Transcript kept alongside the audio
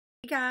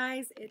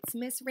guys, it's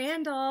Miss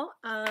Randall.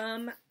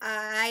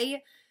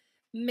 I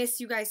miss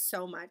you guys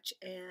so much,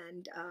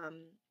 and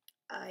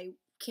I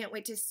can't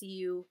wait to see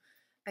you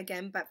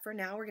again. But for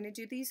now, we're going to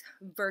do these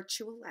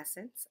virtual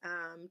lessons.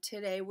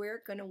 Today,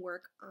 we're going to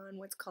work on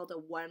what's called a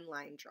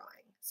one-line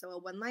drawing. So a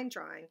one-line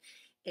drawing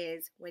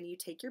is when you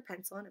take your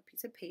pencil on a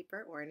piece of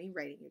paper or any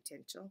writing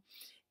utensil,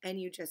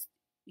 and you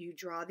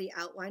draw the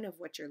outline of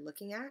what you're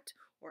looking at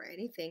or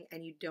anything,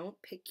 and you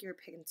don't pick your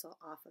pencil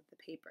off of the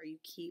paper. You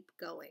keep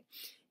going.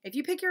 If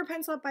you pick your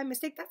pencil up by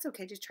mistake, that's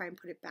okay. Just try and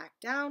put it back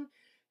down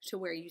to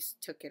where you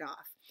took it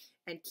off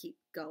and keep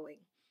going.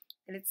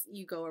 And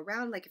you go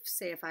around, like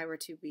if I were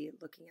to be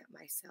looking at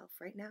myself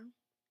right now,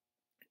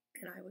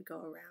 and I would go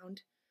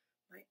around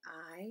my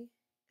eye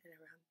and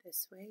around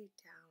this way,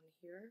 down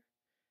here,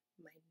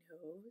 my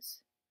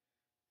nose,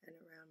 and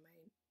around my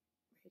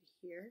right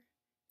here.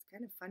 It's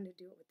kind of fun to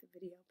do it with the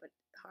video, but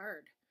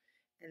hard.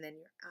 And then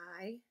your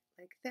eye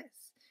like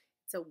this.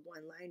 It's a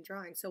one-line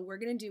drawing. So we're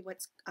going to do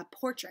what's a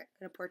portrait.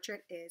 And a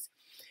portrait is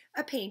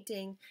a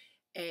painting,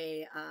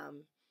 a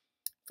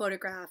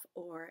photograph,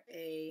 or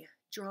a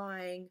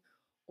drawing,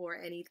 or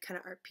any kind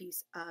of art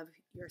piece of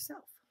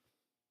yourself.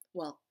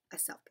 Well, a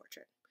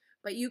self-portrait.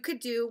 But you can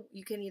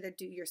either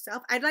do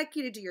yourself. I'd like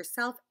you to do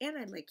yourself, and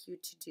I'd like you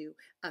to do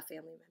a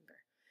family member.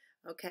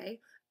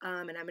 Okay?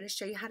 And I'm going to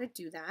show you how to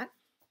do that.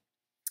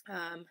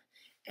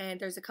 And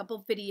there's a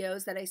couple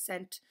videos that I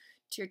sent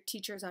to your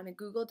teachers on a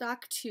Google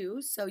Doc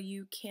too, so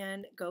you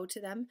can go to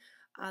them.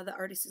 The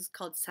artist is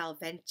called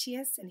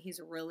Salventius, and he's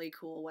a really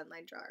cool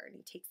one-line drawer, and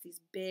he takes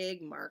these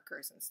big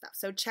markers and stuff.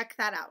 So check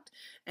that out,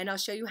 and I'll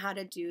show you how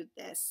to do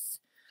this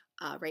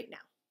right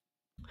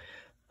now.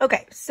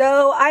 Okay,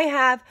 so I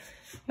have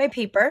my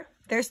paper.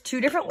 There's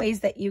two different ways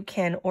that you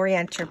can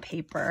orient your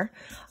paper,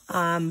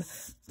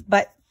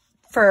 but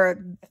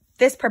for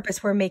this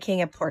purpose, we're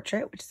making a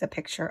portrait, which is a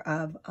picture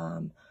of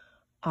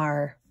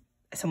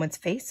someone's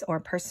face or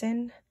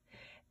person,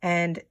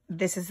 and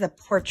this is the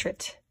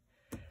portrait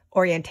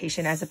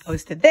orientation, as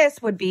opposed to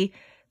this would be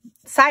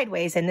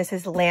sideways, and this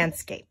is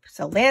landscape.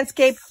 So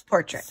landscape,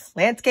 portrait,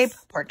 landscape,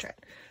 portrait.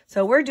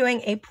 So we're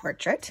doing a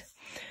portrait,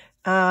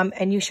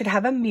 and you should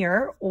have a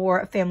mirror or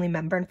a family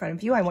member in front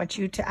of you. I want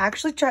you to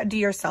actually try to do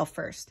yourself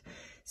first.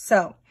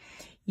 So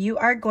you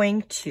are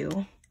going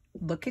to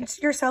look into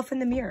yourself in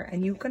the mirror,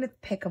 and you're going to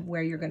pick up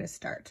where you're going to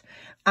start.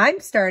 I'm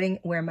starting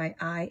where my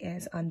eye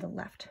is on the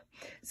left.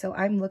 So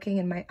I'm looking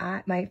in my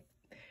eye,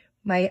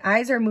 my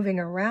eyes are moving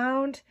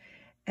around,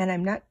 and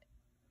I'm not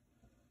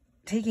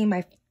taking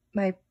my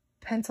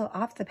pencil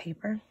off the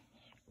paper.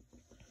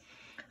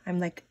 I'm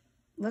like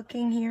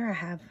looking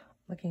here.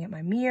 Looking at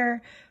my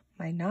mirror,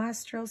 my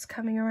nostrils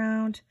coming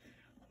around,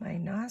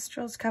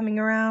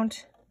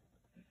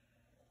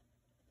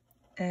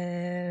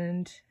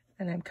 and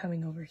then I'm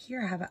coming over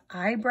here. I have an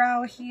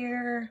eyebrow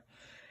here,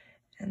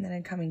 and then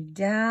I'm coming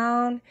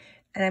down,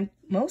 and I'm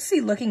mostly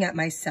looking at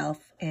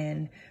myself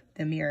in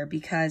the mirror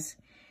because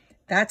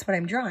that's what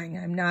I'm drawing.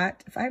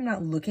 If I'm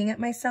not looking at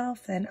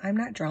myself, then I'm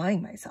not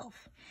drawing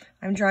myself.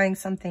 I'm drawing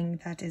something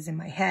that is in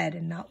my head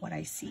and not what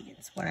I see.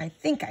 It's what I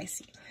think I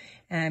see.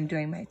 And I'm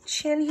doing my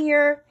chin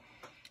here.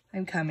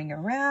 I'm coming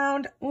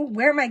around. Ooh,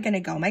 where am I going to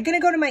go? Am I going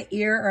to go to my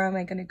ear, or am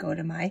I going to go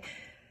to my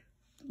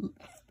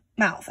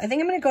mouth? I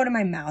think I'm going to go to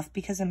my mouth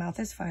because the mouth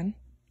is fun.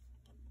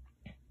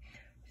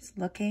 Just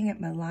looking at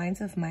my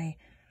lines of my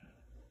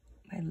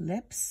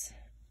lips.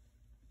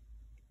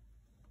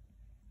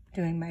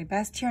 Doing my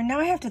best here. Now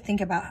I have to think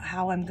about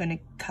how I'm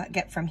going to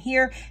get from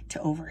here to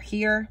over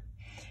here.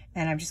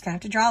 And I'm just going to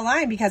have to draw a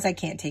line because I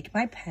can't take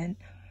my pen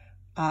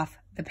off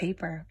the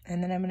paper.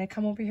 And then I'm going to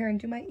come over here and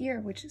do my ear,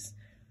 which is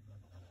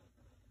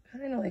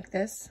kind of like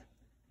this.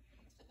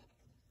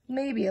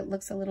 Maybe it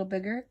looks a little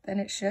bigger than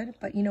it should,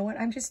 but you know what?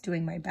 I'm just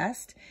doing my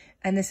best.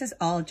 And this is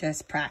all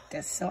just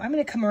practice. So I'm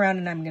going to come around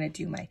and I'm going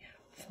to do my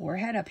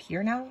forehead up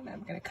here now.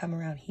 I'm going to come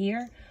around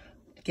here,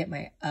 get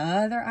my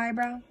other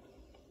eyebrow,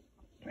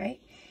 right?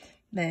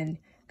 Then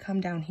come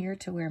down here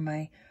to where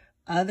my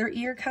other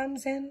ear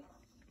comes in.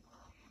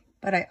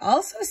 But I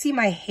also see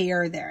my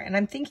hair there. And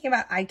I'm thinking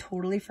about, I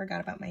totally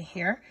forgot about my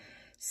hair.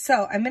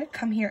 So I'm going to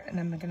come here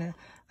and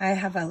I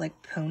have a like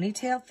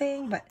ponytail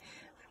thing, but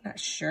I'm not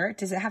sure.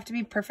 Does it have to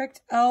be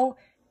perfect? Oh,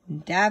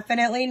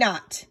 definitely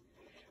not.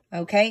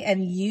 Okay.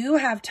 And you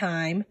have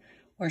time,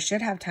 or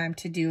should have time,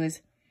 to do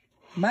as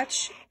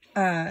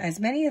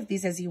many of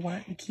these as you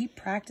want, and keep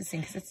practicing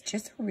because it's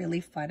just a really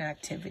fun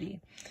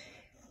activity.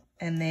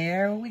 And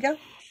there we go.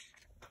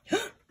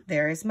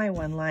 There is my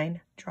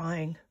one-line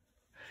drawing.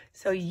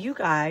 So you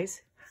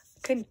guys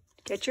can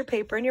get your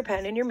paper and your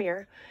pen and your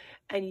mirror,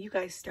 and you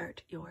guys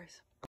start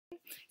yours.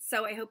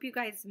 So I hope you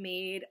guys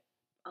made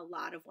a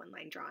lot of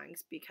one-line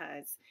drawings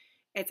because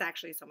it's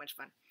actually so much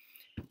fun.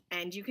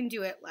 And you can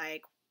do it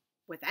like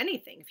with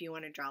anything. If you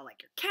want to draw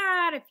like your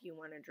cat, if you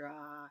want to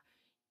draw,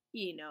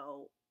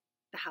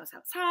 the house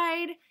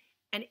outside.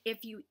 And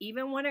if you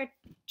even want to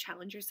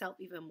challenge yourself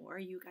even more,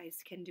 you guys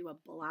can do a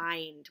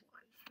blind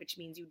one, which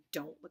means you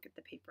don't look at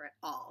the paper at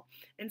all.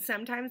 And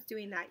sometimes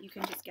doing that, you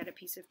can just get a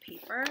piece of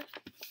paper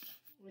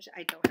which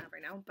I don't have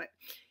right now, but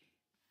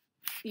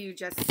you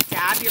just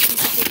stab your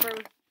piece of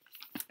paper.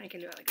 I can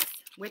do it like this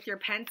with your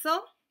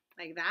pencil,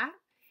 like that.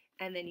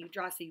 And then you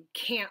draw so you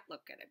can't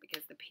look at it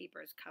because the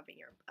paper is covering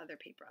your other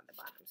paper on the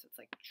bottom. So it's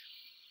like,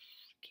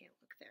 you can't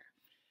look there.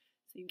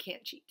 So you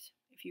can't cheat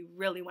if you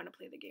really want to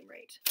play the game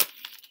right.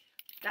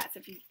 That's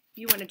if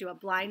you want to do a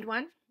blind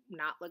one,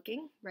 not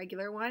looking,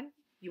 regular one.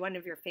 You one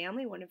of your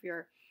family, one of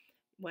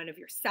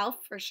yourself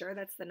for sure.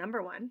 That's the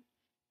number one.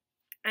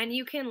 And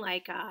you can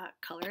like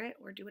color it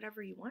or do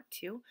whatever you want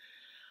to.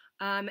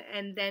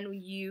 And then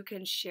you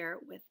can share it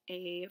with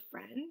a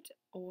friend,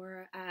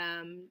 or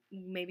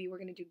maybe we're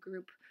going to do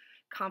group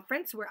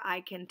conference where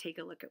I can take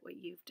a look at what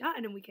you've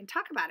done and we can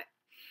talk about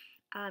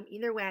it.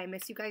 Either way, I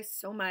miss you guys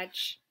so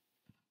much.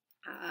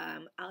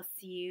 I'll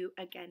see you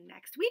again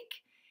next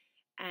week,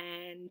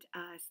 and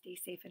stay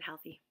safe and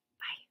healthy.